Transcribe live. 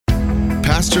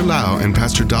Pastor Lau and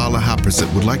Pastor Dala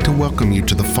Haprasit would like to welcome you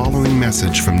to the following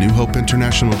message from New Hope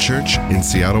International Church in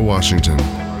Seattle, Washington.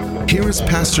 Here is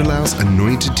Pastor Lau's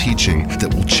anointed teaching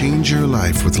that will change your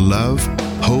life with love,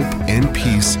 hope, and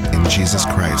peace in Jesus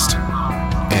Christ.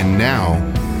 And now,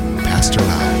 Pastor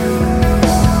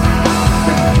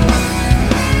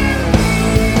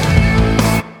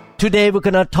Lau. Today we're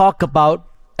going to talk about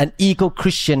an eagle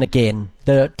Christian again.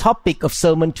 The topic of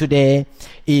sermon today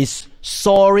is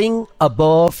soaring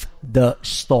above the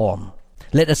storm.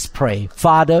 Let us pray.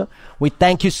 Father, we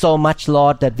thank you so much,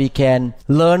 Lord, that we can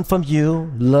learn from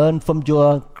you, learn from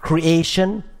your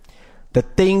creation. The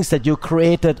things that you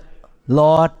created,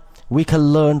 Lord, we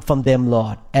can learn from them,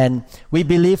 Lord. And we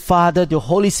believe, Father, the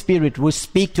Holy Spirit will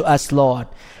speak to us, Lord.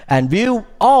 And we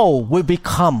all will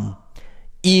become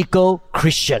eagle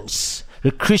Christians.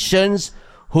 The Christians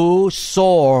who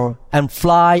soar and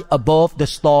fly above the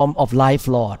storm of life,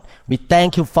 Lord. We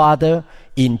thank you, Father,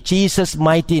 in Jesus'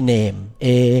 mighty name.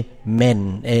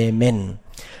 Amen. Amen.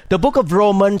 The book of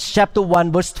Romans chapter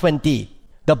 1 verse 20.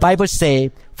 The Bible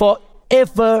says, "For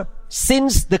ever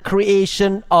since the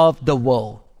creation of the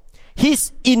world,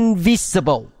 His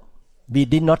invisible," we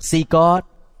did not see God,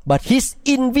 but His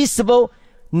invisible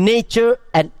nature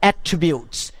and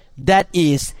attributes, that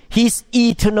is, His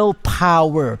eternal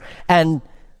power and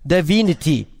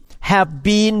divinity, have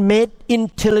been made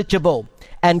intelligible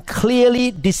and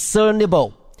clearly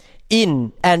discernible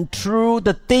in and through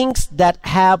the things that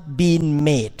have been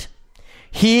made,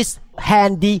 His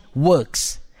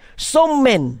handiworks. So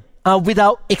men are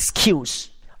without excuse,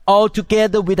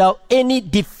 altogether without any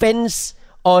defense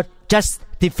or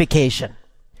justification.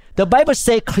 The Bible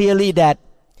says clearly that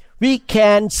we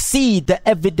can see the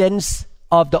evidence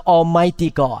of the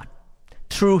Almighty God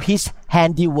through His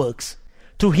handiworks,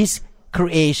 through His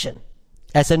creation.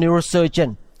 As a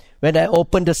neurosurgeon, when I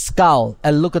open the skull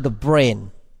and look at the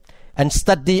brain and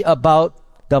study about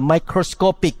the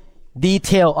microscopic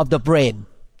detail of the brain,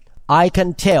 I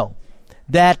can tell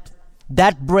that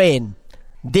that brain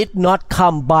did not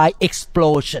come by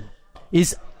explosion.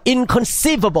 It's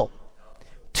inconceivable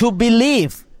to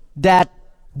believe that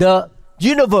the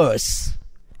universe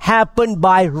happened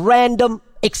by random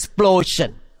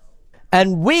explosion.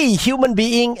 And we, human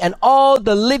beings, and all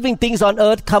the living things on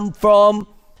earth come from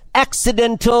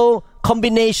accidental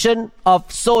combination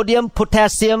of sodium,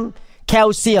 potassium,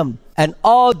 calcium. And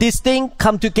all these things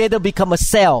come together, become a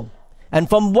cell. And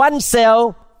from one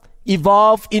cell,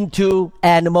 evolve into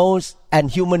animals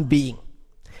and human beings.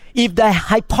 If the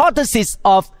hypothesis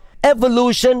of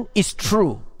evolution is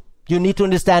true, you need to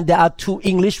understand there are two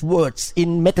English words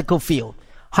in medical field: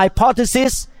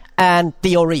 hypothesis and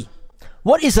theory.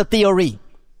 What is a theory?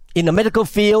 In the medical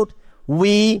field,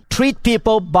 we treat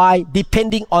people by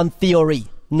depending on theory,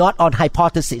 not on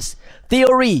hypothesis.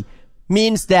 Theory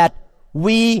means that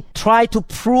we try to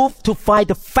prove, to find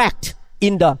the fact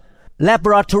in the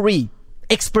laboratory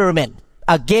experiment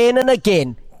again and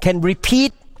again, can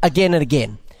repeat again and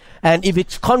again. And if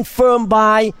it's confirmed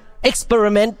by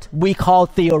experiment, we call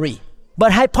theory.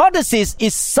 But hypothesis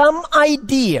is some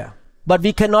idea, but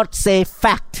we cannot say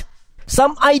fact.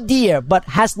 Some idea, but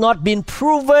has not been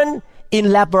proven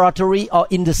in laboratory or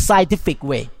in the scientific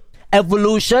way.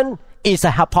 Evolution is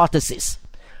a hypothesis.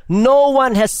 No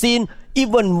one has seen,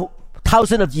 even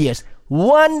thousands of years,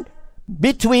 one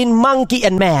between monkey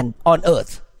and man on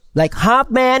earth. Like half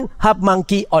man, half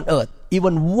monkey on earth.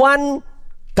 Even one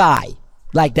guy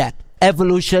like that.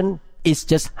 Evolution is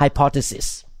just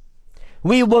hypothesis.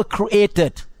 We were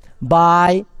created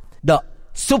by the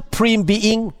Supreme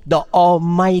Being, the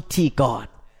Almighty God.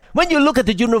 When you look at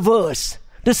the universe,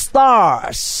 the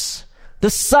stars, the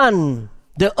sun,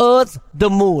 the earth, the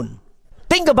moon.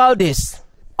 Think about this.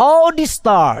 All these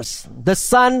stars, the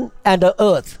sun and the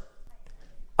earth,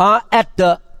 are at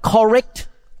the correct,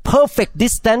 perfect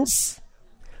distance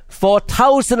for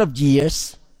thousands of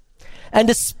years. And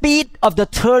the speed of the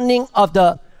turning of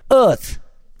the earth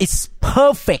is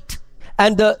perfect.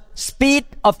 And the speed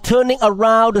of turning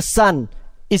around the sun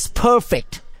is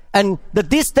perfect, and the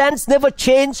distance never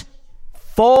changed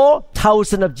for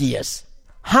thousands of years.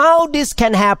 How this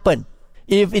can happen?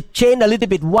 If it changed a little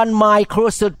bit, 1 mile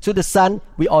closer to the sun,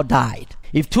 we all died.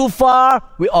 If too far,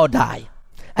 we all die.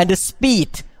 And the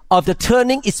speed of the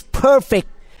turning is perfect,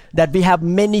 that we have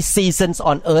many seasons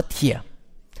on earth here.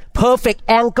 Perfect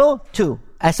angle too.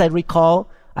 As I recall,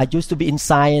 I used to be in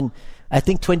science, I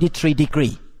think 23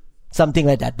 degree, something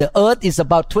like that. The earth is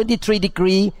about 23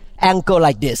 degree angle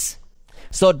like this.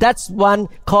 So that's one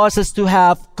cause us to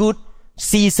have good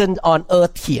season on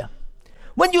earth here.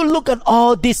 When you look at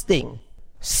all these things,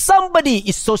 somebody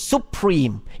is so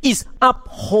supreme, is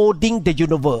upholding the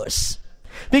universe.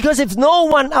 Because if no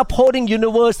one upholding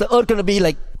universe, the earth gonna be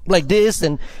like this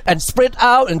and spread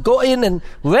out and go in and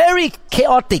very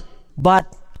chaotic.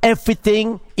 But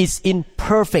everything is in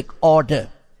perfect order.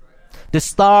 The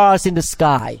stars in the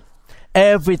sky,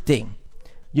 everything.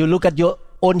 You look at your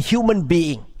own human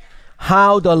being,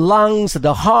 how the lungs,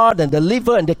 the heart and the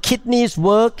liver and the kidneys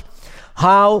work,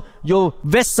 how your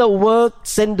vessel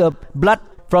works, send the blood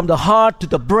from the heart to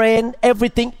the brain.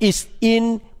 Everything is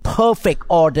in perfect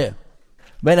order.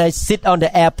 When I sit on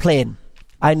the airplane,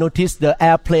 I noticed the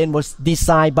airplane was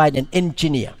designed by an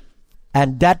engineer,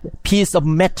 and that piece of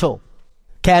metal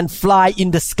can fly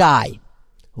in the sky.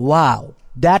 Wow,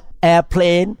 that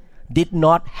airplane did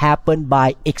not happen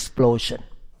by explosion,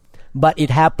 but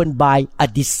it happened by a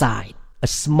design. A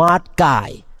smart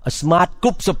guy, a smart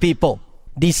groups of people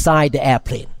designed the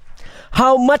airplane.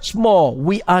 How much more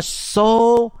we are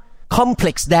so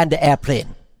complex than the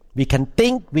airplane. We can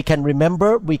think, we can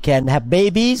remember, we can have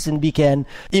babies, and we can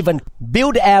even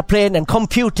build the airplane and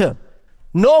computer.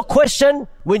 No question,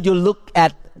 when you look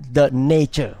at the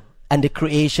nature and the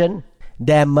creation,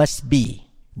 there must be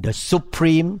the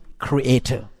supreme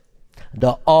creator,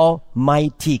 the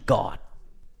Almighty God.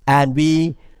 And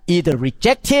we either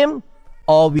reject Him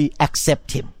or we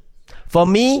accept Him. For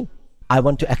me, I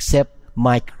want to accept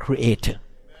my creator.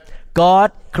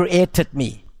 God created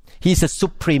me. He's a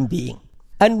supreme being.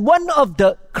 And one of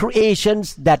the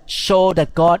creations that show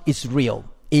that God is real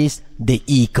is the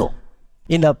eagle.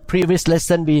 In a previous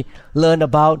lesson, we learned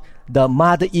about the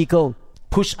mother eagle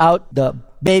push out the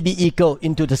baby eagle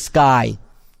into the sky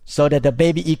so that the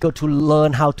baby eagle to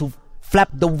learn how to flap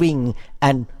the wing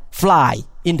and fly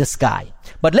in the sky.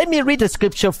 But let me read the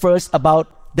scripture first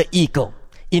about the eagle.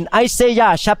 In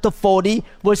Isaiah chapter 40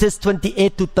 verses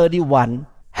 28 to 31,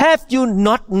 have you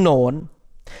not known?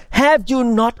 Have you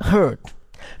not heard?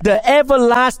 The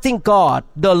everlasting God,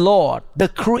 the Lord, the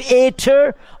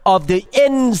creator of the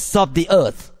ends of the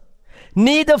earth,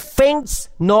 neither faints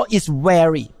nor is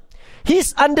weary.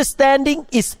 His understanding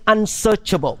is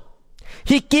unsearchable.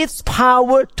 He gives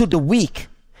power to the weak,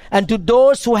 and to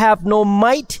those who have no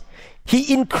might,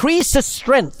 He increases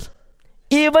strength.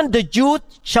 Even the youth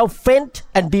shall faint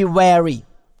and be weary,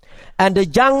 and the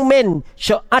young men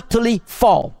shall utterly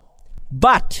fall.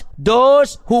 But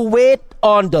those who wait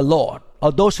on the Lord,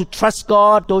 or those who trust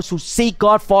God, those who seek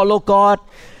God, follow God,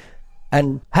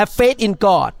 and have faith in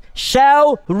God,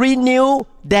 shall renew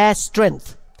their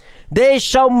strength. They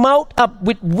shall mount up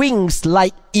with wings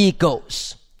like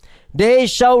eagles. They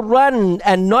shall run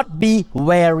and not be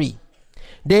weary.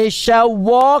 They shall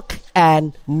walk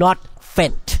and not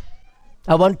faint.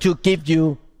 I want to give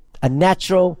you a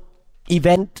natural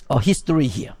event or history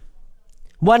here.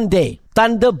 One day,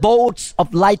 thunderbolts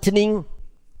of lightning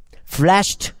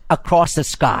flashed across the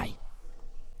sky.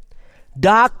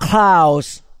 Dark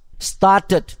clouds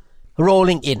started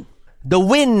rolling in. The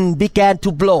wind began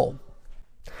to blow.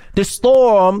 The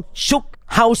storm shook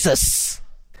houses.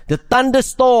 The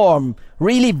thunderstorm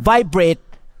really vibrated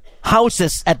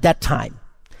houses at that time.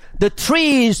 The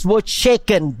trees were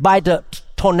shaken by the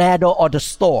tornado or the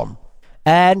storm,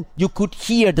 and you could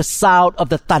hear the sound of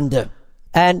the thunder.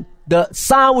 And the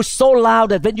sound was so loud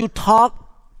that when you talk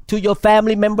to your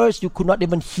family members, you could not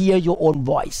even hear your own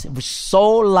voice. It was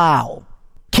so loud.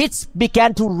 Kids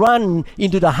began to run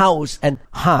into the house and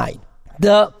hide.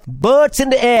 The birds in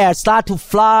the air started to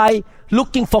fly,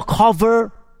 looking for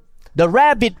cover. The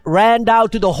rabbit ran down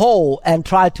to the hole and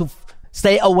tried to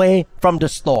stay away from the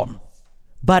storm.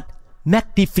 But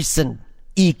magnificent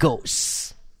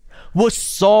eagles were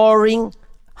soaring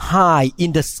high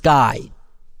in the sky.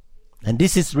 And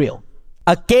this is real.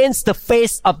 Against the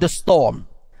face of the storm,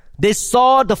 they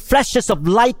saw the flashes of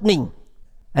lightning.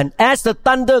 And as the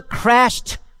thunder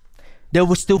crashed, they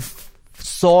were still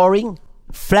soaring,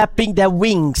 flapping their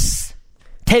wings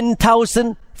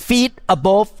 10,000 feet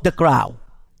above the ground.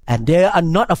 And they are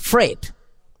not afraid.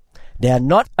 They are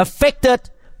not affected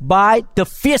by the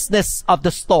fierceness of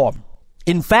the storm.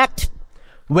 In fact,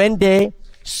 when they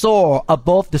soar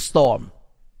above the storm,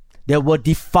 they were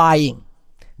defying,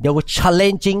 they were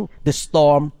challenging the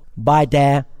storm by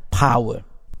their power.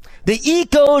 The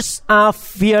eagles are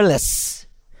fearless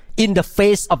in the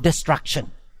face of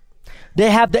destruction.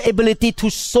 They have the ability to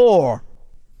soar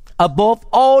above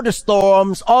all the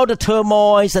storms, all the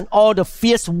turmoils, and all the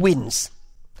fierce winds.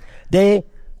 They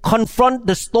confront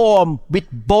the storm with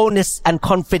boldness and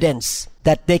confidence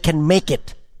that they can make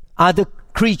it. Other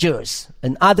creatures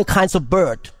and other kinds of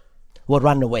birds will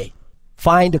run away,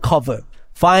 find the cover,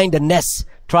 find the nest,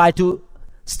 try to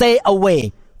stay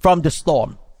away from the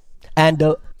storm. And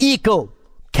the eagle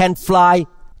can fly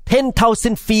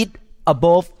 10,000 feet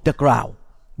above the ground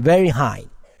very high.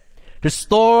 The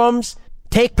storms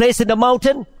take place in the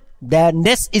mountain. Their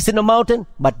nest is in the mountain,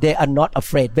 but they are not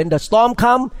afraid. When the storm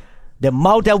comes, they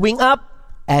mount their wing up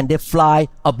and they fly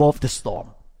above the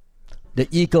storm. The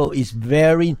eagle is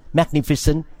very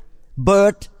magnificent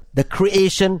bird, the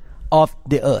creation of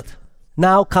the earth.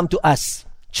 Now come to us.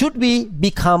 Should we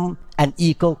become an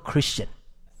eagle Christian?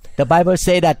 The Bible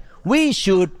says that we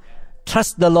should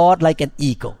trust the Lord like an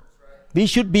eagle. We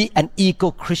should be an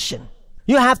eagle Christian.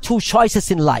 You have two choices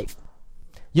in life.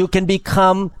 You can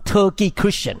become turkey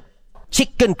Christian,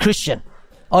 chicken Christian,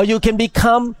 or you can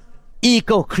become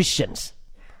eagle Christians.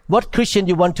 What Christian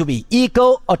you want to be?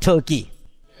 Eagle or turkey?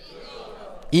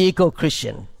 Eagle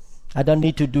Christian. I don't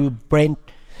need to do brain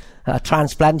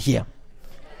transplant here.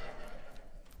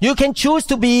 You can choose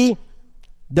to be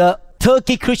the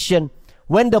turkey Christian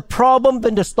when the problem,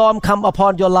 when the storm come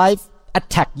upon your life,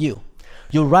 attack you.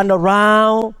 You run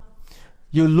around,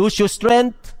 you lose your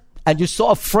strength, and you're so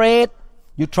afraid.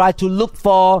 You try to look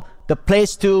for the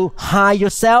place to hide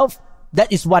yourself.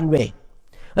 That is one way.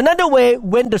 Another way,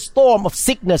 when the storm of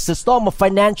sickness, the storm of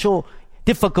financial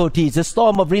difficulties, the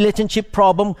storm of relationship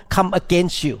problem come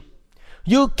against you,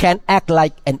 you can act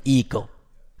like an eagle.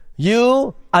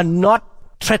 You are not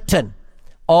threatened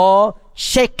or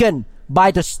shaken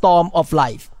by the storm of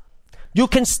life. You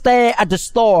can stare at the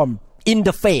storm in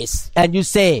the face and you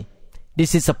say,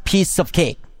 this is a piece of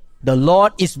cake. The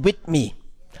Lord is with me.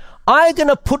 I'm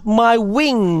gonna put my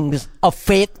wings of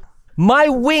faith, my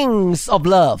wings of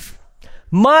love,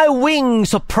 my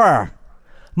wings of prayer,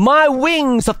 my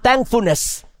wings of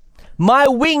thankfulness, my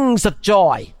wings of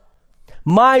joy.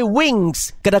 My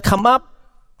wings gonna come up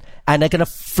and I'm gonna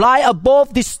fly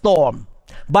above this storm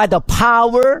by the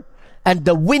power and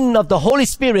the wind of the Holy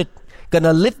Spirit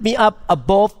gonna lift me up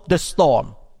above the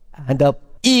storm. And the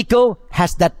eagle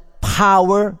has that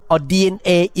power or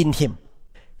DNA in him.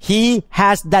 He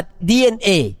has that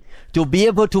DNA to be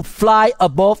able to fly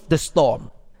above the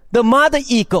storm. The mother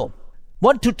eagle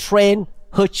want to train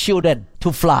her children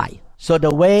to fly. So the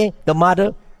way the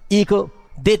mother eagle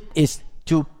did is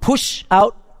to push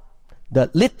out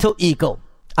the little eagle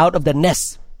out of the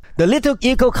nest. The little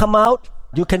eagle come out.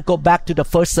 You can go back to the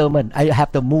first sermon. I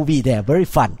have the movie there. Very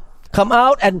fun. Come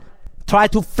out and try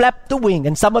to flap the wing.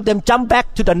 And some of them jump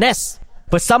back to the nest.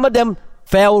 But some of them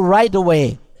fell right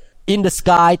away in the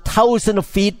sky, thousands of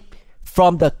feet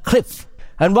from the cliff.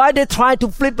 And while they try to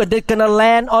flip and they're gonna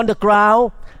land on the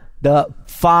ground, the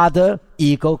father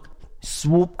eagle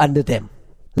swoop under them,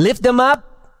 lift them up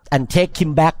and take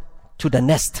him back to the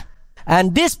nest.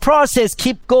 And this process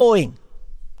keep going.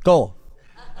 Go.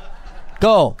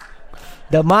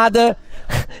 The mother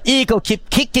eagle keep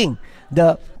kicking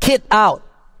the kid out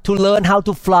to learn how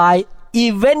to fly.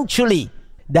 Eventually,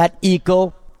 that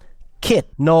eagle kid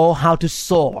know how to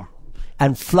soar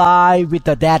and fly with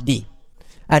the daddy.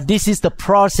 And this is the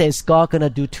process God gonna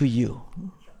do to you.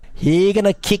 He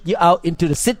gonna kick you out into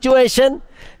the situation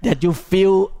that you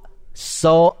feel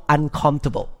so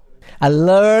uncomfortable and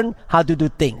learn how to do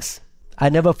things. I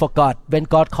never forgot when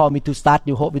God called me to start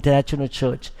New Hope International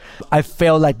Church. I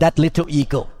felt like that little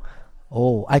eagle.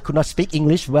 Oh, I could not speak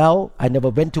English well. I never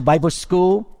went to Bible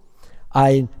school.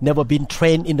 I never been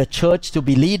trained in the church to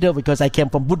be leader because I came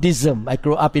from Buddhism. I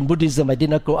grew up in Buddhism. I did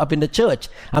not grow up in the church.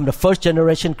 I'm the first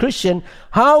generation Christian.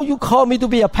 How you call me to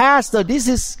be a pastor? This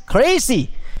is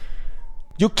crazy.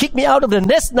 You kick me out of the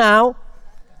nest now.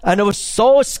 And I was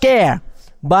so scared.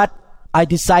 But I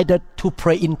decided to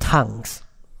pray in tongues.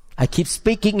 I keep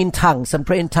speaking in tongues and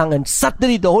pray in tongues. And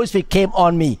suddenly the Holy Spirit came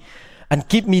on me and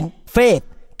give me faith,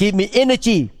 give me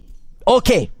energy.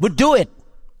 Okay, we'll do it.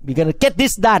 We're going to get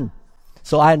this done.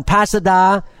 So I and Pastor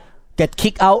Da get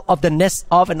kicked out of the nest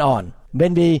off and on.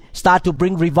 When we start to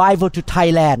bring revival to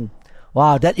Thailand,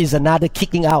 wow, that is another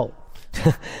kicking out.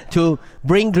 To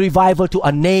bring revival to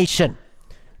a nation.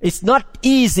 It's not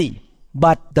easy,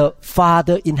 but the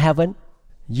Father in heaven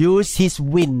used His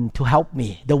wind to help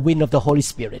me, the wind of the Holy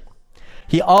Spirit.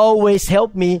 He always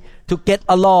helped me to get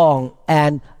along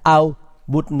and I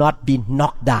would not be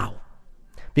knocked down.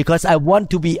 Because I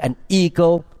want to be an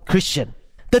eagle Christian.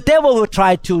 The devil will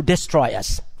try to destroy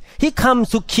us. He comes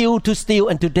to kill, to steal,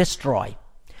 and to destroy.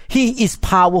 He is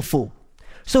powerful.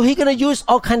 So he's going to use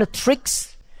all kind of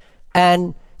tricks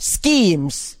and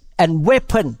schemes and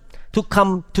weapons to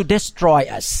come to destroy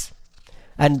us.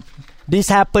 And this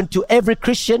happened to every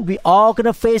Christian. We all going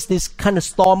to face this kind of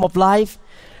storm of life.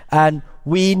 And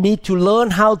we need to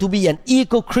learn how to be an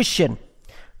eagle Christian,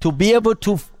 to be able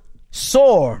to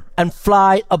soar and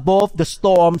fly above the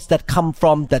storms that come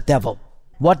from the devil.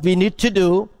 What we need to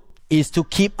do is to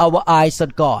keep our eyes on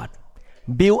God,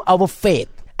 build our faith,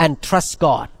 and trust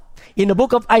God. In the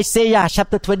book of Isaiah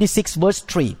chapter 26 verse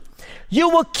 3, you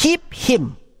will keep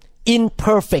him in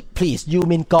perfect peace. You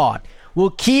mean God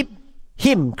will keep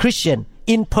him, Christian,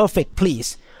 in perfect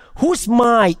peace, whose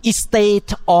mind is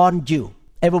stayed on you.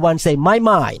 Everyone say, my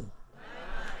mind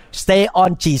stay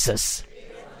on Jesus.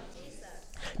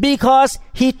 Because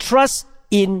he trusts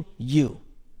in you.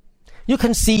 You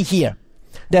can see here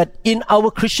that in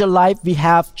our Christian life we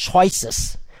have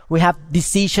choices. We have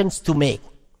decisions to make.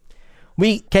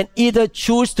 We can either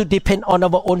choose to depend on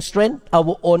our own strength,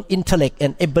 our own intellect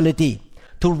and ability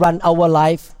to run our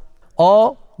life,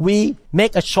 or we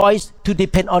make a choice to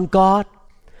depend on God,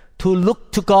 to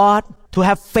look to God, to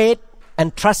have faith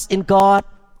and trust in God,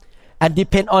 and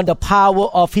depend on the power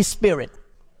of His Spirit.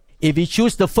 If we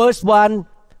choose the first one,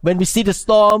 when we see the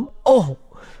storm, oh,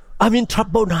 I'm in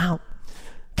trouble now.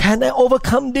 Can I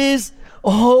overcome this?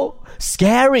 Oh,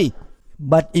 scary.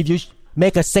 But if you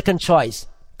make a second choice,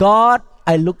 God,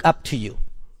 I look up to you.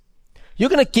 You're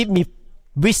going to give me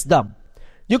wisdom.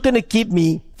 You're going to give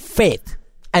me faith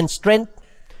and strength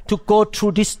to go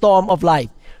through this storm of life,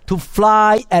 to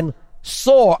fly and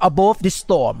soar above this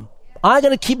storm. I'm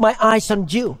going to keep my eyes on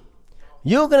you.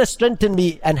 You're going to strengthen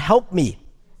me and help me.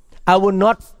 I will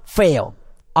not fail.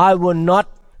 I will not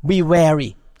be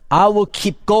weary. I will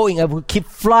keep going. I will keep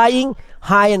flying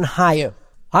high and higher.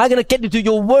 I'm going to get into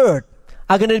your word.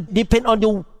 I'm going to depend on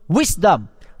your wisdom,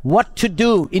 what to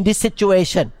do in this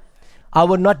situation. I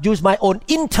will not use my own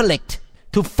intellect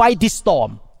to fight this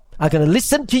storm. I'm going to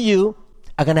listen to you.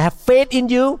 I'm going to have faith in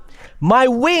you. My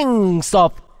wings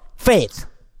of faith,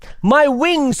 my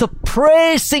wings of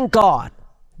praising God,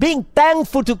 being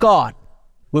thankful to God,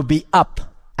 will be up,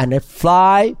 and I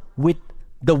fly with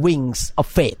the wings of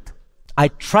faith. I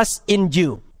trust in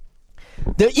you.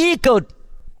 The eagle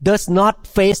does not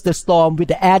face the storm with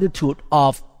the attitude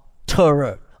of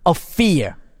terror, of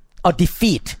fear, or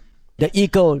defeat. The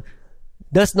eagle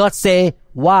does not say,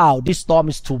 wow, this storm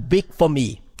is too big for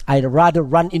me. I'd rather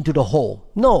run into the hole.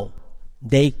 No,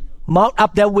 they mount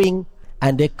up their wing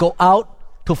and they go out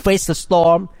to face the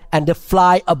storm and they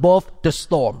fly above the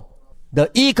storm.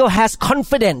 The eagle has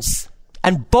confidence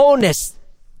and boldness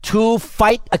to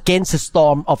fight against the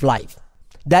storm of life.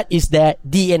 That is their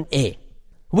DNA.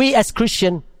 We as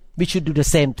Christians, we should do the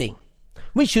same thing.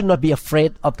 We should not be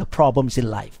afraid of the problems in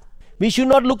life. We should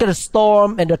not look at the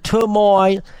storm and the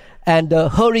turmoil and the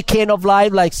hurricane of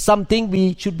life like something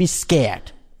we should be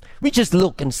scared. We just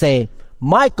look and say,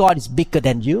 my God is bigger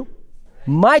than you.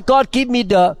 My God give me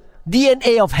the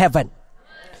DNA of heaven.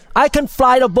 I can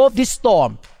fly above this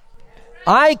storm.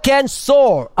 I can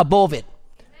soar above it.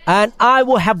 And I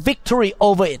will have victory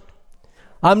over it.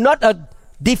 I'm not a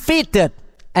defeated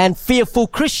and fearful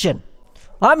Christian.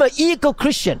 I'm an eagle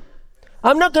Christian.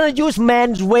 I'm not going to use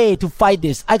man's way to fight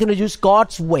this. I'm going to use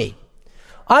God's way.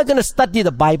 I'm going to study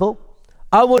the Bible.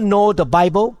 I will know the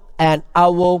Bible and I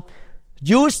will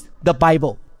use the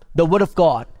Bible, the Word of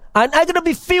God. And I'm going to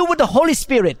be filled with the Holy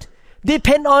Spirit.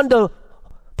 Depend on the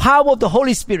power of the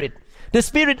Holy Spirit. The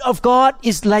Spirit of God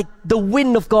is like the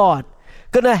wind of God,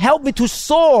 going to help me to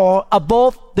soar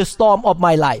above the storm of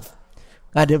my life.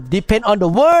 And depend on the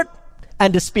Word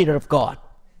and the Spirit of God.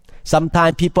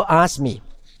 Sometimes people ask me,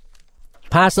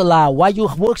 Pastor Lau, why you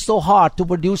work so hard to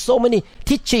produce so many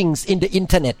teachings in the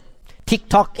internet?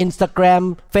 TikTok,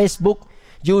 Instagram, Facebook,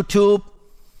 YouTube.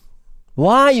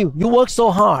 Why you work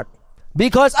so hard?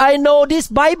 Because I know this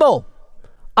Bible.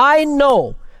 I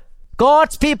know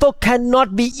God's people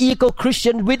cannot be eagle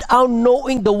Christian without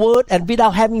knowing the Word and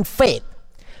without having faith.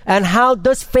 And how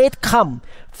does faith come?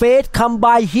 Faith comes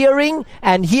by hearing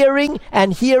and hearing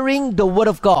and hearing the Word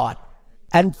of God.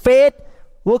 And faith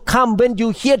will come when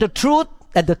you hear the truth,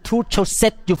 and the truth shall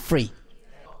set you free.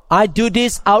 I do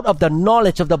this out of the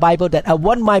knowledge of the Bible, that I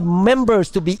want my members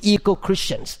to be eagle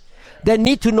Christians. They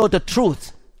need to know the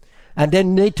truth, and they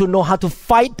need to know how to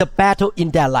fight the battle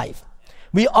in their life.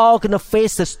 We all going to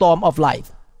face the storm of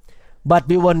life, but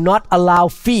we will not allow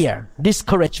fear,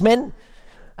 discouragement,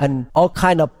 and all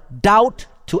kind of doubt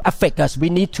to affect us. We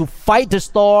need to fight the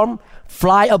storm,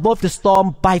 fly above the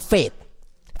storm by faith.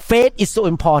 Faith is so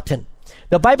important.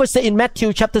 The Bible says in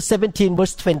Matthew chapter 17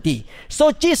 verse 20,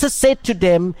 so Jesus said to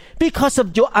them, because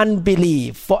of your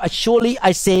unbelief, for surely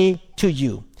I say to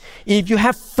you, if you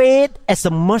have faith as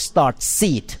a mustard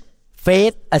seed,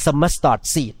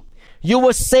 you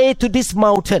will say to this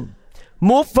mountain,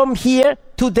 move from here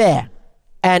to there,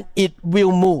 and it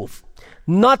will move.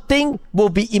 Nothing will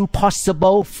be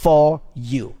impossible for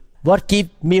you. What gives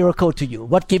miracle to you?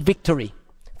 What gives victory?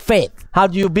 Faith. How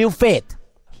do you build faith?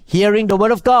 Hearing the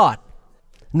Word of God.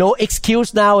 No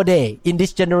excuse nowadays in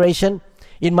this generation.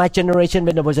 In my generation,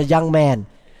 when I was a young man,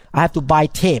 I have to buy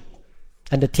tape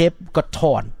and the tape got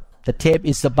torn. The tape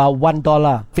is about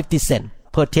 $1.50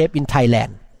 per tape in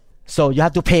Thailand. So you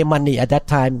have to pay money at that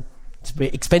time. It's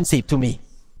very expensive to me.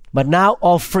 But now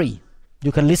all free.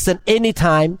 You can listen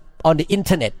anytime on the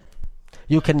internet.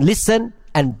 You can listen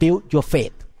and build your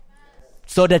faith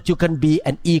so that you can be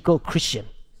an eagle Christian.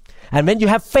 And when you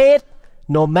have faith,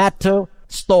 no matter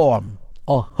storm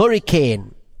or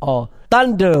hurricane or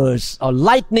thunders or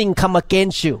lightning come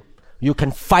against you, you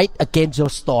can fight against your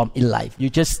storm in life. You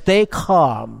just stay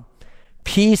calm,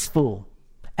 peaceful,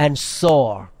 and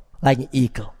soar like an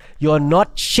eagle. You're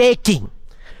not shaking.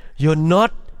 You're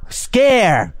not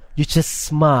scared. You just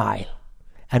smile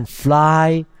and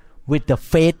fly with the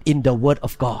faith in the word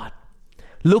of God.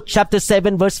 Luke chapter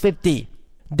 7 verse 50.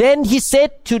 Then he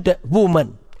said to the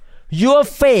woman, your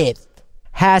faith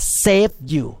has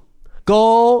saved you.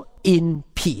 Go in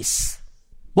peace.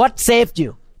 What saved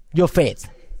you? Your faith.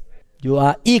 You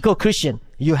are eagle Christian.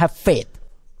 You have faith.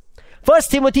 1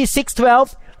 Timothy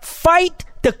 6:12. Fight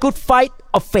the good fight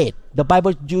of faith. The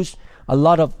Bible uses a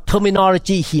lot of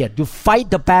terminology here. You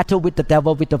fight the battle with the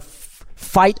devil with the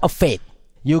fight of faith.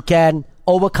 You can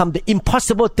overcome the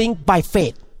impossible thing by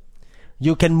faith.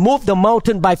 You can move the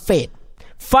mountain by faith.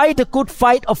 Fight the good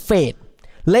fight of faith.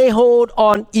 Lay hold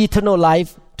on eternal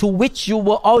life, to which you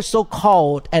were also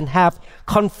called and have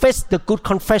confessed the good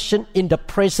confession in the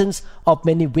presence of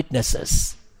many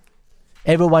witnesses.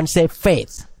 Everyone say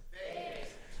faith.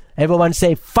 Everyone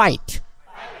say fight.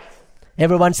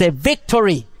 Everyone say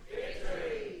victory.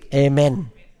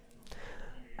 Amen.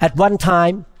 At one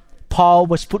time, Paul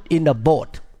was put in a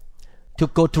boat to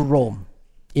go to Rome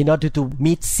in order to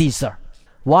meet Caesar.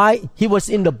 Why he was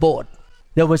in the boat?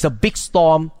 There was a big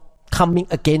storm coming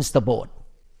against the boat.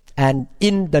 And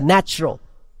in the natural,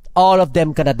 all of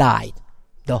them gonna die.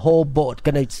 The whole boat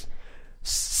gonna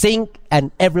sink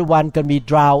and everyone gonna be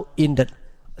drowned in the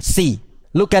sea.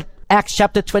 Look at Acts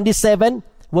chapter 27,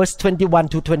 verse 21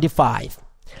 to 25.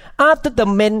 After the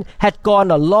men had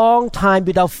gone a long time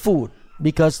without food,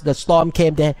 because the storm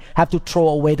came, they have to throw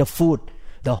away the food,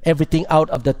 everything out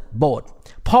of the boat.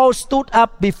 Paul stood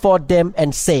up before them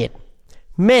and said,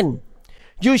 men,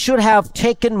 you should have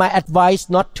taken my advice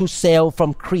not to sail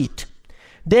from Crete.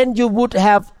 Then you would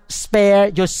have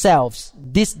spared yourselves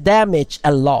this damage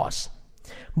and loss.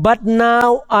 But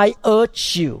now I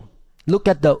urge you, look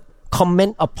at the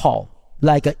comment of Paul,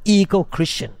 like an eagle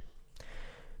Christian,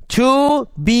 to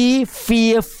be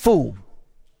fearful,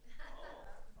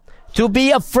 to be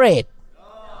afraid,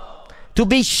 to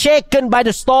be shaken by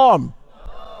the storm.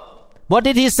 What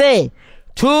did he say?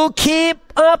 To keep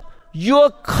up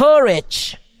your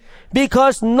courage,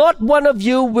 because not one of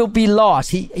you will be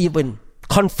lost. He even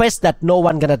confessed that no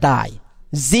one gonna die.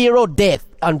 0 death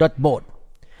on that boat.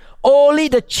 Only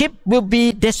the ship will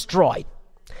be destroyed.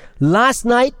 Last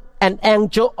night, an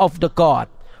angel of the God,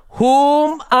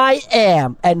 whom I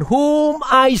am and whom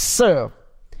I serve.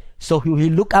 So he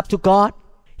looked up to God.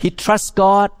 He trusts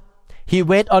God. He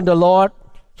wait on the Lord.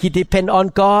 He depend on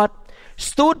God.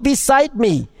 Stood beside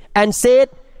me and said,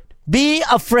 be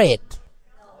afraid.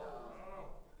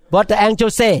 What the angel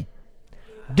say?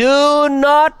 Do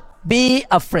not be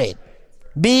afraid.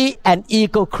 Be an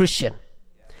eagle Christian.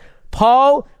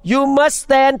 Paul, you must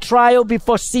stand trial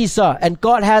before Caesar, and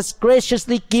God has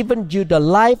graciously given you the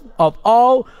life of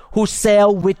all who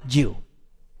sail with you.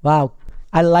 Wow,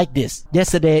 I like this.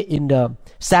 Yesterday in the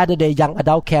Saturday Young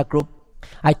Adult Care Group,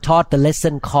 I taught the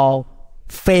lesson called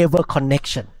Favor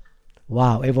Connection.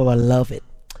 Wow, everyone love it.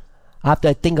 After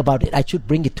I think about it, I should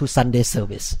bring it to Sunday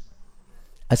service.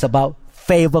 It's about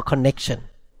favor connection.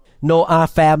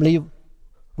 Noah's family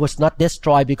was not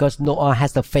destroyed because Noah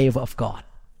has the favor of God.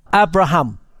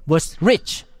 Abraham was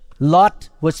rich. Lot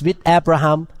was with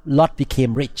Abraham. Lot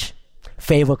became rich.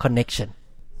 Favor connection.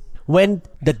 When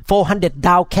the 400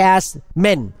 downcast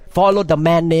men followed the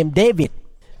man named David,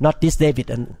 not this David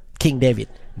and King David,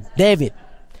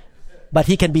 but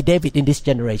he can be David in this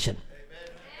generation.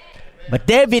 But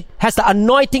David has the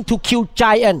anointing to kill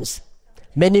giants.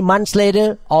 Many months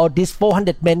later, all these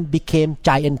 400 men became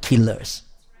giant killers.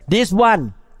 This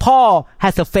one, Paul,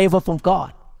 has a favor from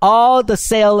God. All the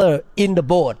sailors in the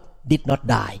boat did not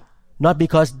die. Not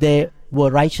because they were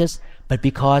righteous, but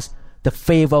because the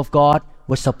favor of God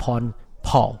was upon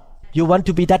Paul. You want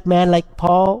to be that man like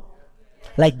Paul?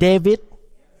 Like David?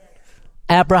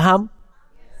 Abraham?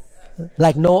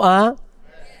 Like Noah?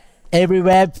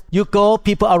 Everywhere you go,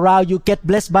 people around you get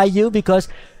blessed by you because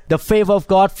the favor of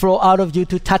God flow out of you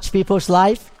to touch people's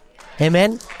life.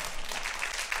 Amen.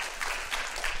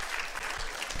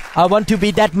 I want to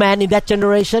be that man in that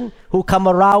generation who come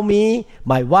around me.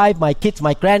 My wife, my kids,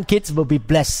 my grandkids will be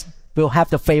blessed. Will have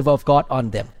the favor of God on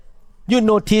them. You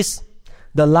notice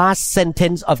the last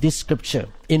sentence of this scripture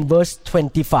in verse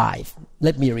 25.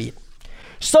 Let me read.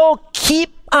 So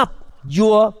keep up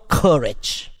your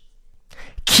courage.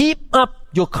 Keep up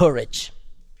your courage.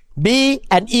 Be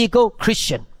an eagle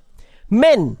Christian.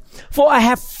 Men, for I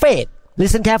have faith.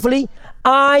 Listen carefully.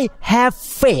 I have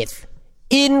faith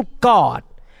in God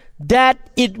that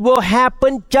it will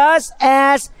happen just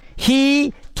as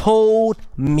He told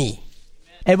me.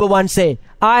 Everyone say,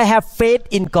 I have faith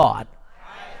in God.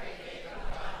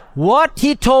 What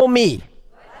He told me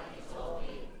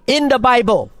in the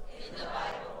Bible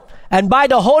and by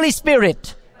the Holy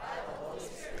Spirit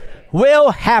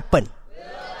will happen.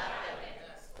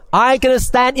 I'm going to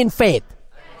stand in faith.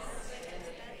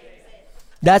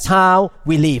 That's how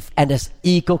we live. And as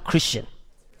eagle Christian,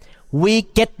 we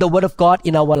get the Word of God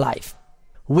in our life.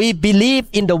 We believe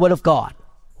in the Word of God.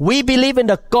 We believe in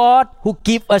the God who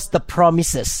gives us the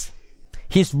promises,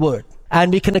 His Word.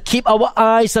 And we can keep our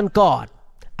eyes on God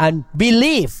and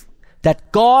believe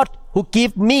that God who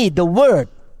gives me the Word,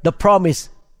 the promise,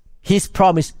 His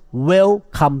promise will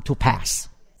come to pass.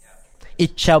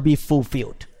 It shall be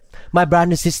fulfilled. My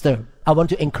brother and sister, I want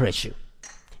to encourage you.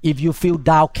 If you feel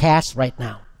downcast right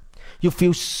now, you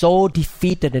feel so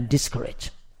defeated and discouraged,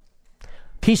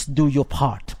 please do your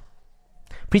part.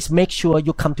 Please make sure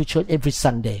you come to church every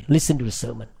Sunday. Listen to the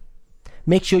sermon.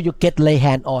 Make sure you get lay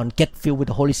hand on, get filled with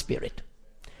the Holy Spirit.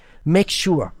 Make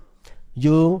sure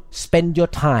you spend your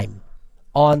time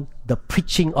on the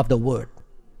preaching of the Word.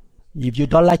 If you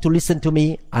don't like to listen to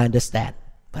me, I understand.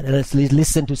 But let's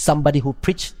listen to somebody who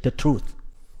preach the truth,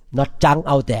 not junk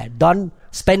out there. Don't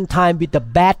spend time with the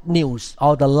bad news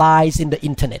or the lies in the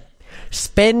internet.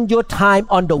 Spend your time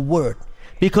on the Word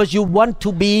because you want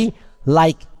to be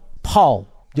like Paul.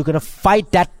 You're going to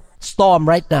fight that storm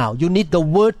right now. You need the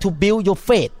Word to build your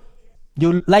faith.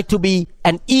 You like to be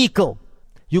an eagle.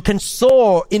 You can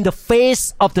soar in the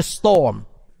face of the storm.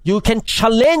 You can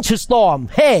challenge the storm.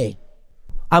 Hey,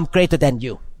 I'm greater than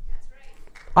you.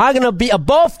 I'm going to be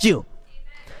above you.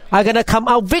 I'm going to come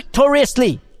out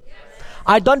victoriously.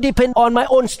 I don't depend on my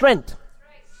own strength.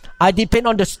 I depend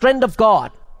on the strength of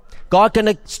God. God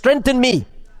can strengthen me.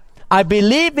 I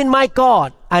believe in my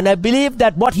God, and I believe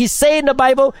that what He said in the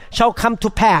Bible shall come to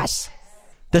pass.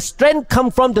 The strength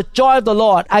comes from the joy of the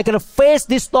Lord. I'm going to face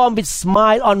this storm with a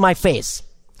smile on my face.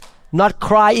 Not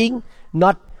crying,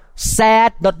 not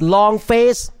sad, not long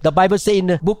face. The Bible says in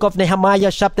the book of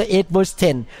Nehemiah chapter 8 verse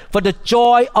 10, for the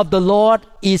joy of the Lord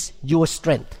is your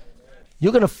strength.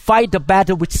 You're going to fight the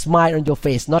battle with a smile on your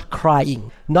face, not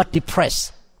crying, not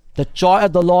depressed. The joy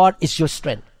of the Lord is your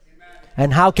strength.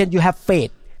 And how can you have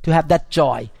faith to have that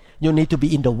joy? You need to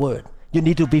be in the Word. You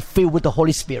need to be filled with the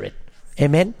Holy Spirit.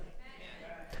 Amen?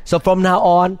 So from now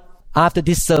on, after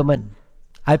this sermon,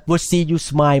 I will see you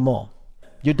smile more.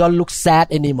 You don't look sad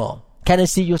anymore. Can I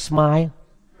see you smile?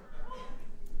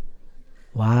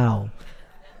 Wow.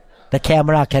 The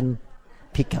camera can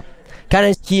pick up. Can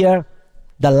I hear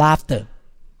the laughter?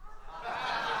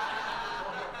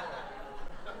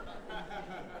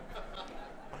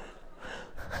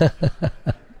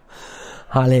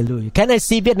 Hallelujah. Can I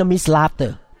see Vietnamese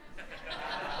laughter?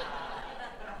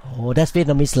 Oh, that's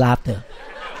Vietnamese laughter.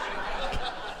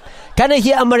 Can I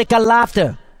hear American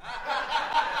laughter?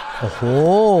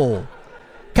 Oh.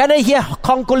 Can I hear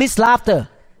Congolese laughter?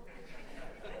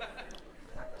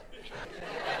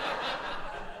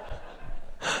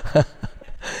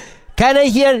 Can I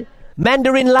hear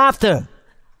Mandarin laughter?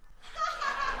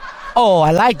 Oh,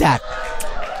 I like that.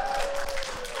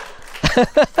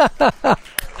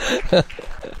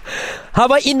 How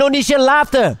about Indonesian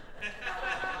laughter?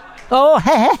 Oh,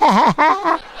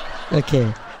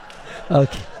 okay.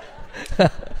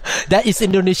 That is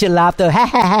Indonesian laughter.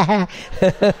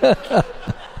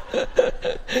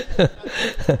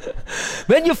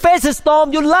 When you face a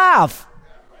storm, you laugh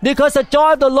because the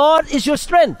joy of the Lord is your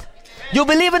strength. You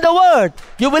believe in the Word.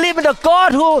 You believe in the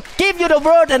God who gave you the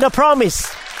Word and the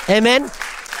promise. Amen.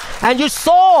 And you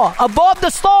soar above the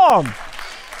storm.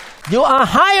 You are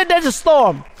higher than the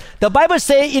storm. The Bible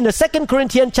says in the 2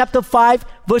 Corinthians chapter 5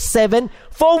 verse 7,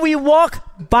 for we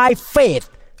walk by faith,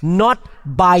 not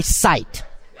by sight.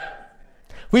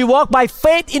 We walk by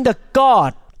faith in the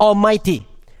God Almighty.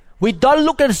 We don't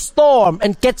look at the storm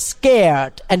and get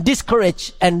scared and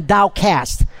discouraged and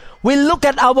downcast. We look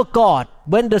at our God.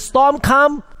 When the storm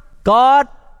comes, God,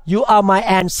 you are my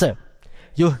answer.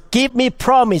 You give me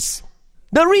promise.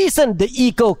 The reason the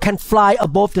eagle can fly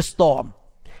above the storm,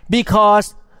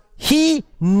 because he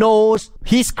knows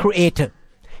his creator.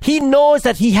 He knows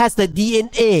that he has the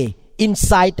DNA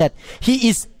inside that he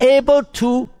is able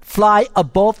to fly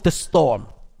above the storm.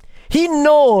 He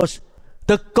knows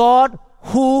the God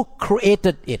who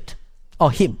created it,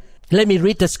 or him. Let me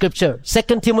read the scripture.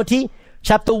 2 Timothy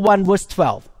chapter 1 verse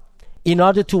 12. In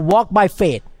order to walk by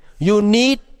faith, you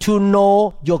need to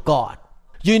know your God.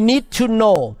 You need to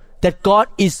know that God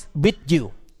is with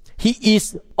you. He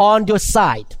is on your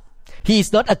side. He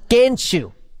is not against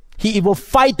you. He will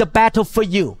fight the battle for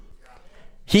you.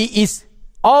 He is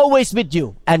always with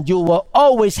you, and you will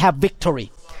always have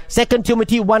victory. 2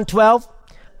 Timothy 1:12.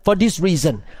 For this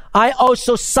reason, I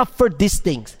also suffered these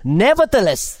things.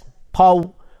 Nevertheless,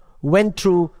 Paul went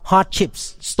through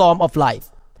hardships, storm of life.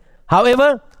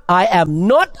 However, I am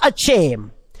not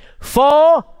ashamed,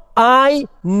 for I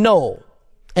know.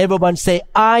 Everyone say,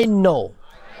 I know.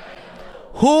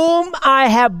 Whom I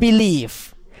have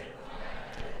believed.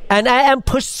 And I am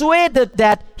persuaded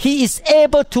that he is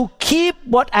able to keep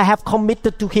what I have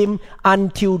committed to him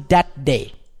until that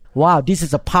day. Wow, this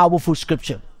is a powerful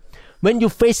scripture. When you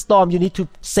face storm, you need to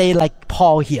say like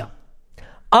Paul here.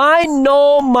 I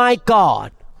know my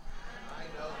God.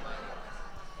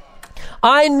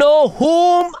 I know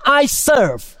whom I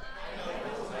serve.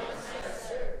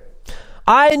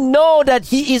 I know that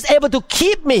he is able to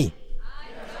keep me.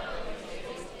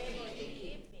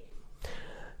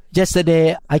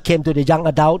 Yesterday, I came to the young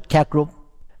adult care group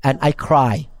and I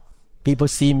cry. People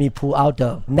see me pull out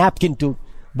the napkin to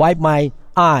wipe my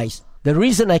eyes. The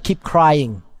reason I keep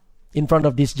crying in front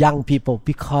of these young people,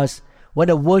 because when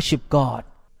I worship God,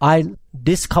 I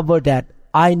discover that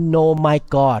I know my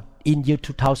God in year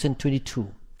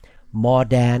 2022 more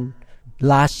than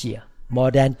last year, more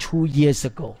than 2 years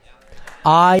ago.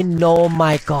 I know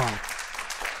my God.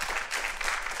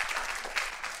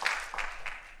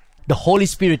 The Holy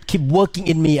Spirit keep working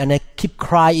in me and I keep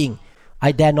crying.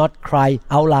 I dare not cry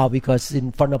out loud because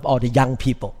in front of all the young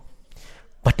people.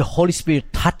 But the Holy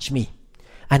Spirit touched me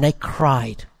and I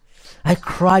cried. I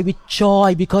cried with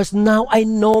joy because now I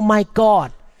know my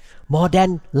God more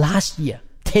than last year,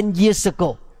 10 years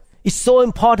ago. It's so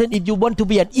important. If you want to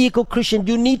be an eagle Christian,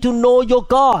 you need to know your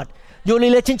God. Your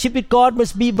relationship with God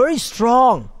must be very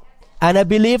strong. And I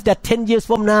believe that 10 years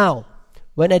from now,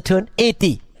 when I turn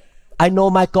 80, I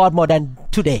know my God more than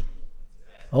today.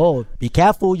 Oh, be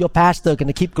careful. Your pastor going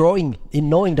to keep growing in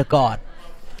knowing the God.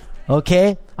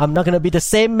 Okay? I'm not going to be the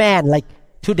same man like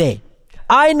today.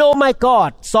 I know my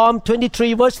God. Psalm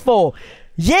 23 verse 4.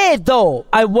 Yea, though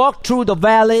I walk through the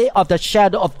valley of the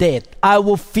shadow of death, I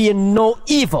will fear no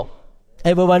evil.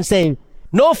 Everyone say,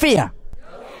 no fear.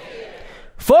 No fear.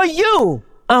 For you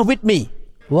are with me.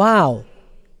 Wow.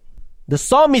 The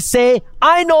psalmist say,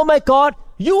 I know my God,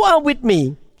 you are with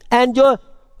me, and your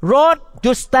rod,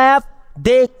 your staff,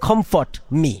 they comfort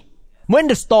me. When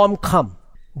the storm come,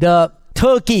 the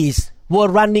turkeys were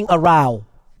running around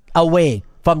away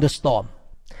from the storm.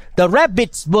 The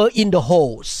rabbits were in the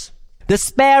holes. The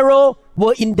sparrows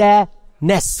were in their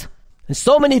nests. And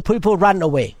so many people run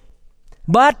away.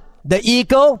 But the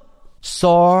eagle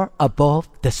soared above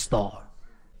the storm.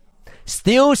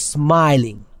 Still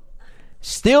smiling.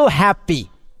 Still happy.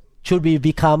 Should we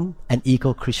become an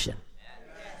eagle Christian?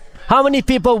 How many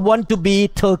people want to be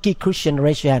turkey Christian?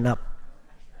 Raise your hand up.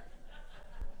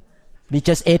 We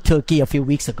just ate turkey a few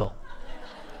weeks ago.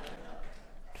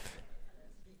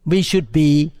 We should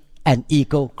be an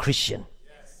eagle Christian.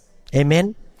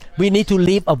 Amen. We need to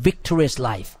live a victorious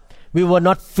life. We will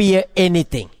not fear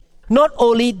anything. Not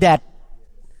only that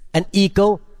an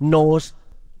eagle knows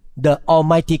the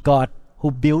Almighty God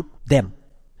who built them,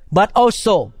 but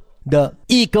also the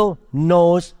eagle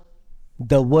knows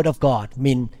the Word of God,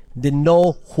 means they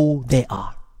know who they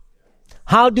are.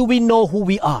 How do we know who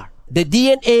we are? The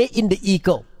DNA in the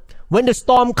eagle. When the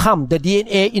storm comes, the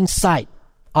DNA inside,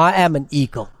 I am an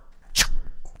eagle.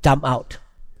 Jump out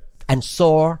and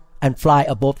soar and fly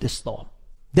above the storm.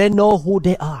 They know who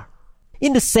they are.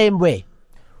 In the same way,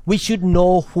 we should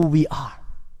know who we are.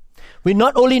 We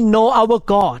not only know our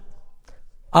God,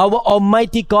 our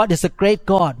Almighty God is a great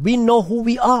God. We know who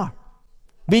we are.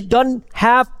 We don't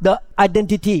have the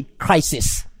identity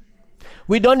crisis.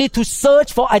 We don't need to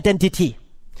search for identity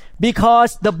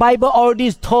because the Bible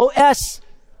already told us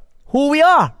who we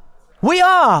are. We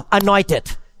are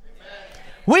anointed.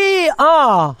 We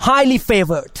are highly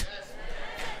favored.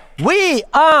 We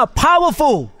are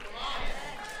powerful.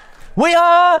 We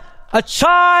are a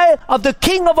child of the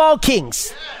King of all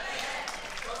kings.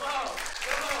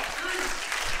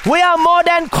 We are more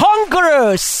than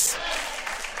conquerors.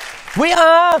 We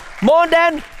are more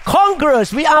than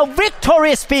conquerors. We are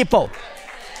victorious people.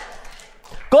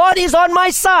 God is on my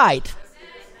side.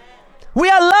 We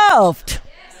are loved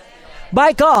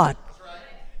by God.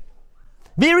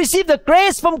 We receive the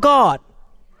grace from God.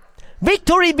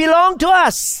 Victory belongs to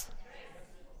us.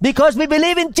 Because we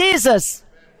believe in Jesus.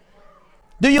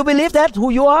 Do you believe that who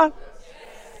you are?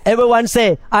 Everyone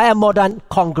say, I am more than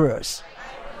conquerors.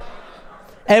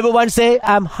 Everyone say,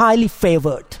 I am highly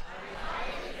favored.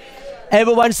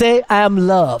 Everyone say, I am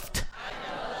loved.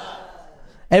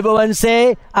 Everyone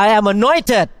say, I am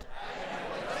anointed.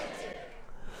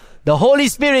 The Holy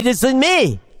Spirit is in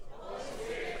me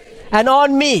and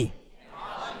on me.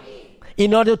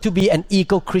 In order to be an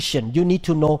eagle Christian, you need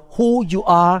to know who you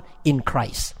are in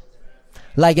Christ.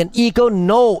 Like an eagle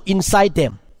know inside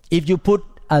them. If you put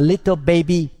a little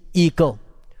baby eagle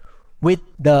with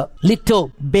the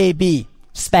little baby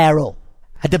sparrow,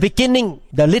 at the beginning,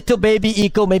 the little baby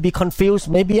eagle may be confused.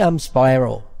 Maybe I'm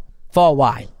sparrow for a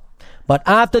while. But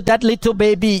after that little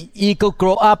baby eagle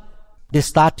grow up, they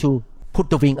start to put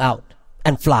the wing out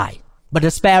and fly. But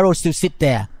the sparrow still sit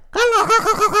there.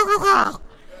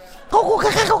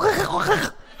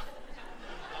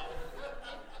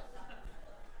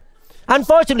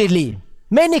 Unfortunately,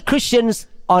 many Christians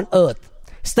on earth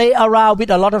stay around with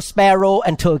a lot of sparrow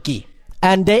and turkey.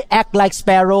 And they act like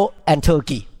sparrow and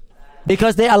turkey.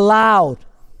 Because they allowed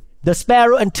the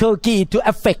sparrow and turkey to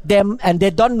affect them and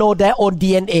they don't know their own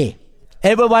DNA.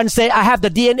 Everyone say, I have the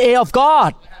DNA of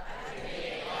God.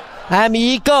 I am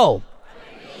eagle.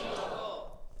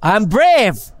 I'm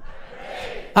brave.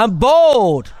 I'm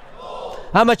bold.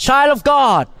 I'm a child of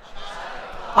God.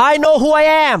 I know who I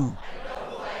am.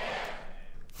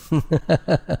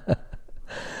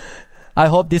 I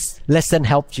hope this lesson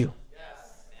helped you.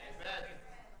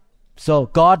 So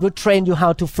God will train you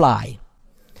how to fly.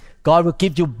 God will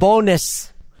give you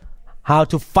bonus how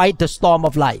to fight the storm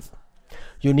of life.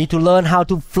 You need to learn how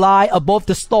to fly above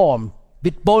the storm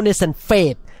with bonus and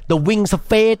faith. The wings of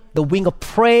faith, the wing of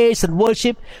praise and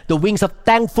worship, the wings of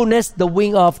thankfulness, the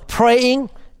wing of praying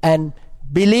and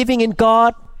believing in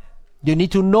God. You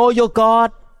need to know your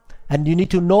God and you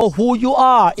need to know who you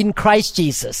are in Christ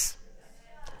Jesus.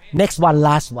 Next one,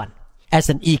 last one. As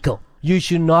an eagle, you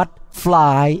should not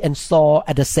fly and soar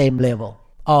at the same level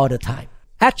all the time.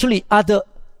 Actually, other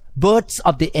birds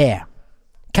of the air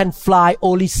can fly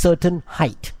only certain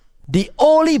height. The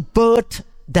only bird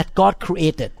that God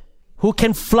created who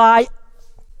can fly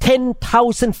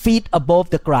 10,000 feet above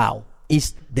the ground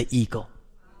is the eagle.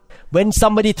 When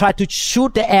somebody tries to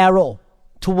shoot the arrow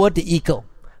toward the eagle,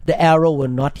 the arrow will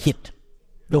not hit.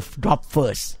 Will drop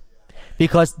first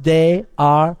because they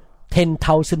are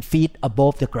 10,000 feet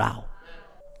above the ground.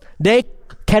 They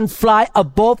can fly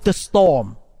above the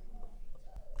storm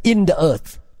in the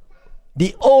earth.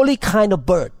 The only kind of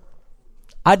bird.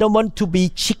 I don't want to be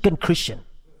chicken Christian.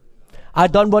 I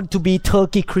don't want to be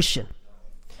turkey Christian.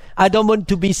 I don't want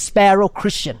to be sparrow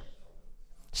Christian.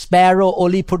 Sparrow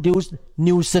only produce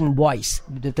nuisance voice.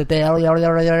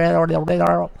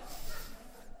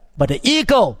 But the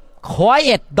eagle,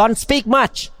 quiet, don't speak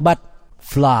much, but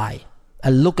fly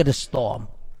and look at the storm.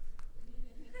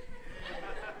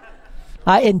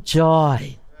 I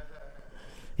enjoy.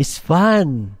 It's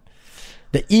fun.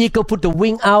 The eagle put the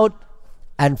wing out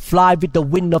and fly with the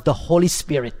wind of the Holy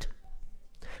Spirit.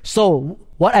 So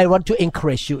what I want to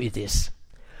encourage you is this.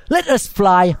 Let us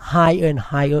fly higher and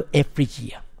higher every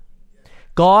year.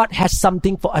 God has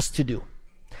something for us to do.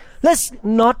 Let's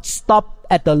not stop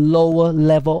at the lower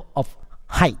level of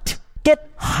height. Get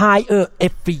higher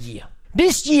every year.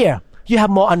 This year, you have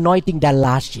more anointing than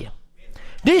last year.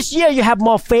 This year, you have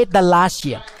more faith than last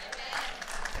year.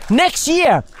 Next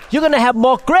year, you're going to have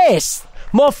more grace,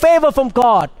 more favor from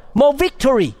God, more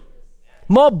victory,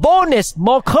 more boldness,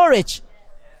 more courage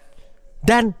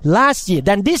than last year,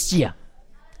 than this year.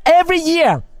 Every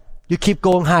year, you keep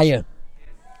going higher.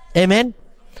 Amen.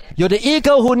 You're the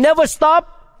eagle who never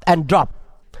stop and drop.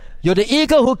 You're the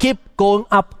eagle who keep going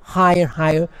up higher and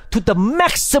higher to the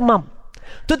maximum,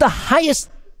 to the highest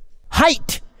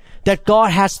height that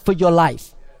God has for your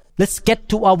life. Let's get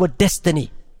to our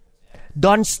destiny.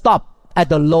 Don't stop at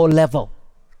the low level.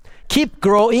 Keep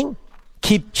growing,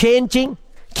 keep changing,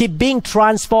 keep being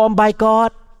transformed by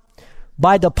God,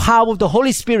 by the power of the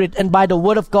Holy Spirit and by the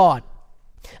Word of God.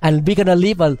 And we're going to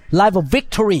live a life of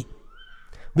victory.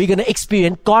 We're going to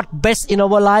experience God's best in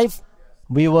our life.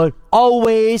 We will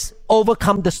always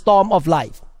overcome the storm of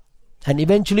life. And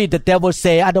eventually the devil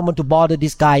say, I don't want to bother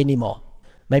this guy anymore.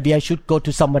 Maybe I should go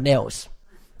to someone else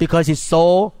because he's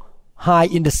so high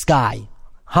in the sky,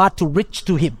 hard to reach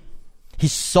to him.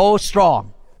 He's so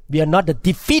strong. We are not the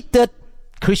defeated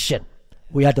Christian.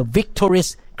 We are the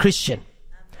victorious Christian.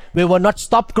 We will not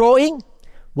stop growing.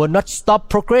 Will not stop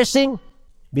progressing.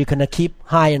 We're going to keep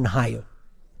higher and higher.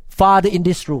 Father in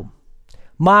this room,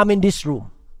 mom in this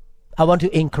room, I want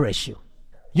to encourage you.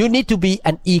 You need to be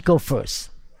an eagle first.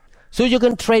 So you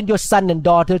can train your son and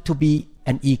daughter to be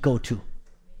an eagle too.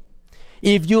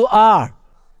 If you are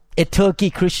a turkey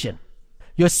Christian,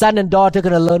 your son and daughter are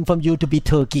going to learn from you to be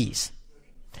turkeys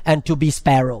and to be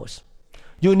sparrows.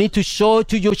 You need to show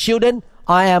to your children,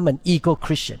 I am an eagle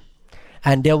Christian.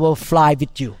 And they will fly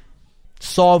with you,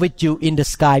 soar with you in the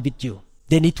sky with you.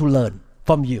 They need to learn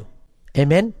from you.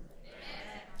 Amen?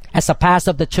 As a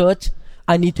pastor of the church,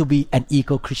 I need to be an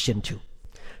eagle Christian too.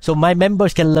 So my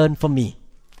members can learn from me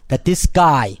that this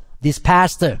guy, this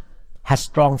pastor, has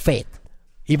strong faith.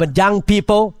 Even young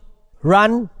people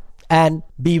run and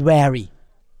be wary.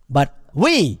 But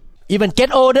we, even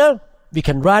get older, we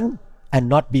can run and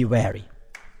not be wary.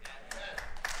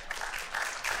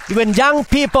 Even young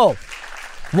people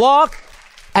walk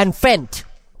and faint.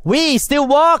 We still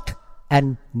walk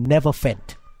and never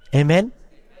faint. Amen?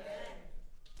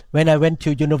 When I went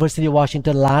to University of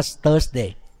Washington last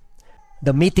Thursday,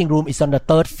 the meeting room is on the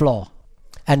 3rd floor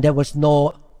and there was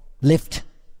no lift.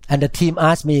 And the team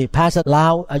asked me, Pastor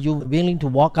Lau, are you willing to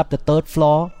walk up the 3rd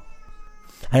floor?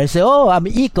 And I said, oh, I'm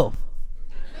an eagle.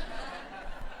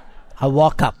 I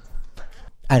walk up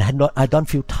and I don't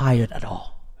feel tired at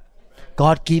all.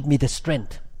 God give me the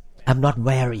strength. I'm not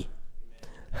weary.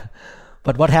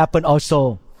 But what happened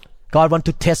also, God want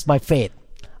to test my faith.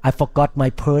 I forgot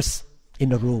my purse in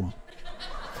the room.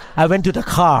 I went to the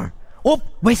car. Oh,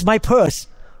 where's my purse?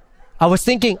 I was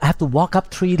thinking, I have to walk up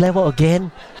 3 levels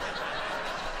again.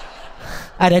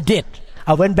 And I did.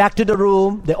 I went back to the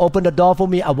room. They opened the door for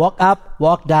me. I walked up,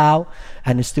 walked down,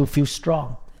 and I still feel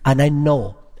strong. And I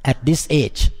know at this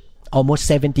age, almost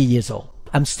 70 years old,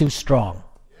 I'm still strong.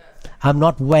 I'm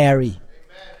not weary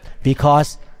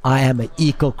because I am an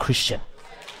eagle Christian.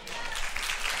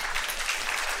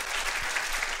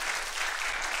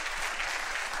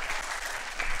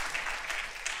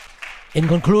 In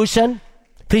conclusion,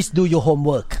 please do your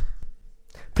homework.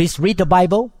 Please read the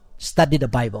Bible, study the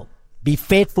Bible. Be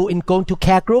faithful in going to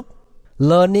care group,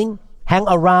 learning, hang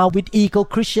around with eagle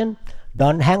Christian.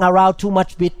 Don't hang around too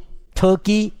much with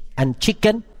turkey and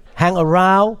chicken. Hang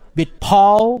around with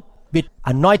Paul, with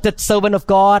anointed servant of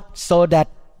God, so that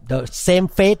the same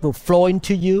faith will flow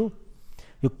into you.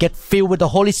 You get filled with the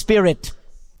Holy Spirit.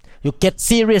 You get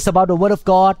serious about the Word of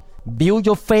God. Build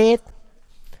your faith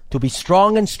to be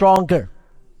strong and stronger.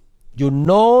 You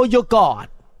know your God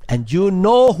and you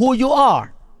know who you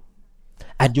are.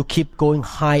 And you keep going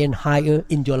higher and higher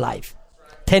in your life.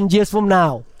 10 years from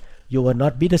now, you will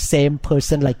not be the same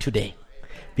person like today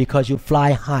because you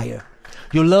fly higher.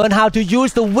 You learn how to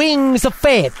use the wings of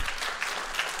faith,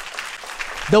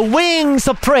 the wings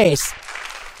of praise.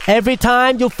 Every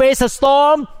time you face a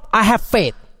storm, I have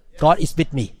faith. God is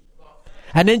with me.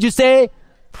 And then you say,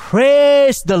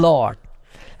 praise the Lord.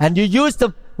 And you use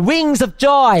the wings of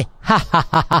joy. Ha ha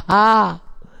ha ha ha.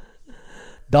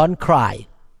 Don't cry.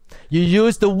 You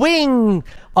use the wing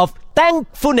of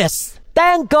thankfulness.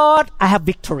 Thank God I have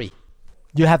victory.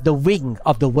 You have the wing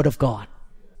of the Word of God.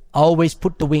 Always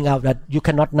put the wing out that you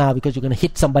cannot now because you're going to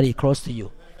hit somebody close to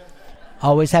you.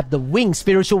 Always have the wing,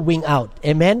 spiritual wing out.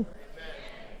 Amen?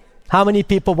 How many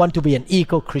people want to be an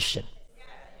eagle Christian?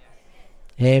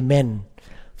 Amen.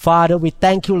 Father, we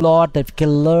thank you, Lord, that we can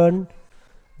learn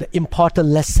the important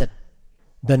lesson,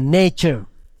 the nature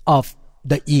of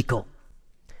the eagle.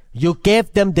 You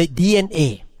gave them the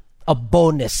DNA of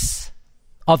boldness,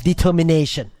 of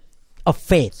determination, of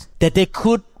faith, that they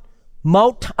could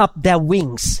mount up their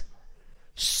wings,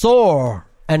 soar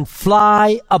and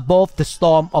fly above the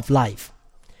storm of life.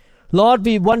 Lord,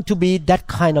 we want to be that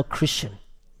kind of Christian.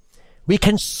 We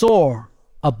can soar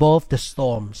above the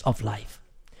storms of life.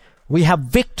 We have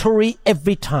victory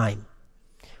every time.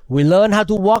 We learn how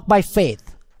to walk by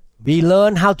faith. We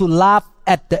learn how to laugh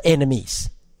at the enemies.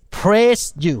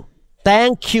 Praise you.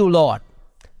 Thank you, Lord,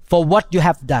 for what you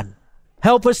have done.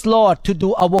 Help us, Lord, to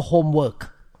do our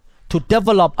homework, to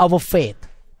develop our faith,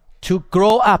 to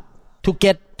grow up, to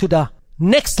get to the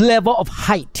next level of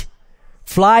height.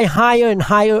 Fly higher and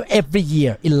higher every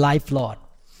year in life, Lord.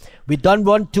 We don't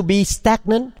want to be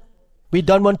stagnant. We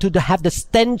don't want to have the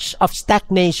stench of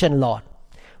stagnation, Lord.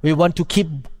 We want to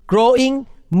keep growing,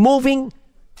 moving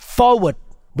forward.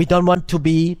 We don't want to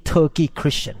be turkey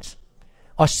Christians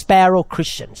or sparrow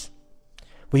Christians.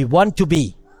 We want to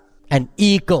be an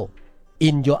eagle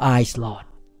in your eyes, Lord.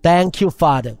 Thank you,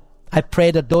 Father. I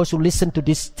pray that those who listen to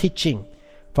this teaching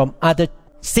from other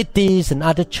cities and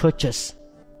other churches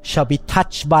shall be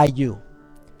touched by you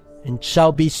and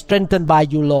shall be strengthened by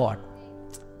you, Lord.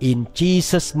 In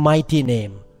Jesus' mighty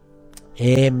name.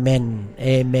 Amen.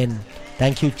 Amen.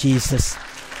 Thank you, Jesus.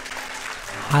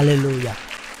 Hallelujah.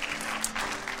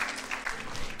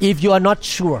 If you are not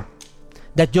sure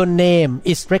that your name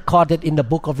is recorded in the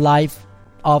book of life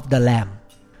of the Lamb.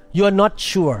 You are not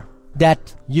sure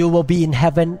that you will be in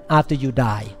heaven after you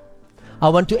die. I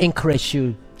want to encourage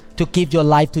you to give your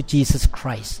life to Jesus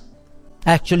Christ.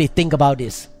 Actually, think about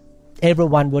this.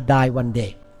 Everyone will die one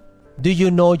day. Do you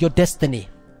know your destiny?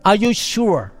 Are you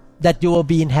sure that you will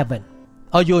be in heaven?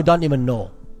 Or you don't even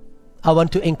know? I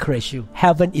want to encourage you.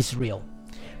 Heaven is real.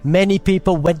 Many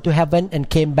people went to heaven and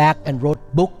came back and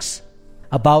wrote books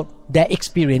about their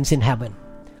experience in heaven.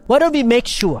 Why don't we make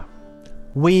sure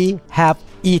we have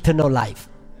eternal life?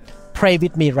 Pray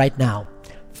with me right now.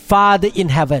 Father in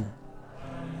heaven,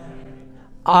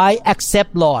 I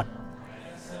accept, Lord,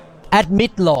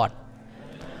 admit, Lord,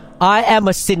 I am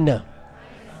a sinner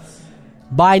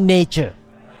by nature.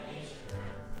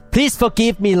 Please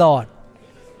forgive me, Lord.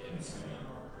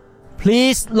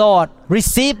 Please, Lord,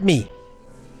 receive me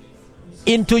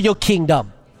into your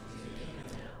kingdom.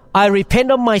 I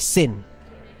repent of my sin.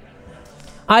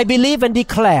 I believe and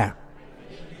declare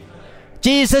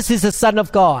Jesus is the Son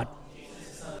of God.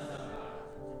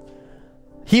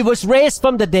 He was raised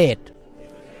from the dead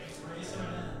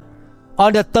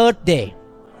on the third day.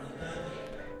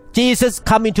 Jesus,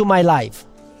 come into my life.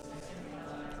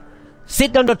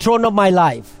 Sit on the throne of my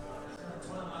life.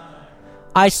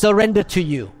 I surrender to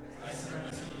you.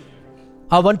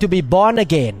 I want to be born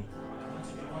again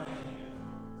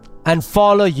and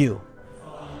follow you.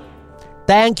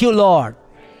 Thank you, Lord,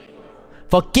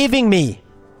 for giving me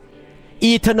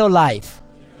eternal life,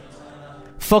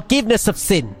 forgiveness of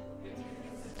sin,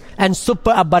 and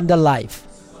superabundant life.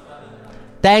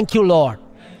 Thank you, Lord.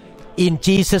 In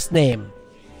Jesus' name,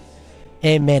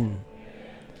 amen.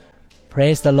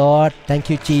 Praise the Lord. Thank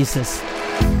you, Jesus.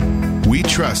 We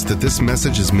trust that this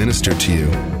message is ministered to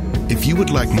you. If you would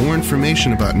like more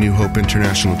information about New Hope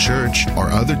International Church or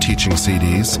other teaching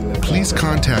CDs, please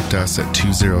contact us at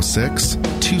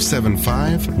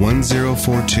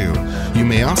 206-275-1042. You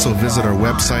may also visit our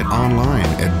website online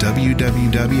at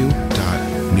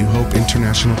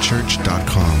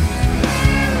www.newhopeinternationalchurch.com.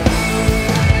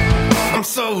 I'm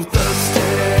so thirsty.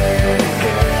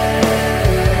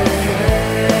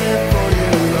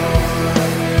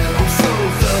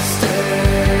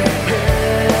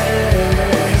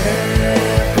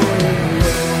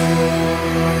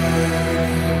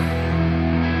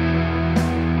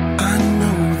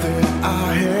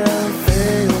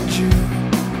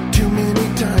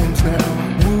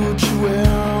 Would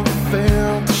you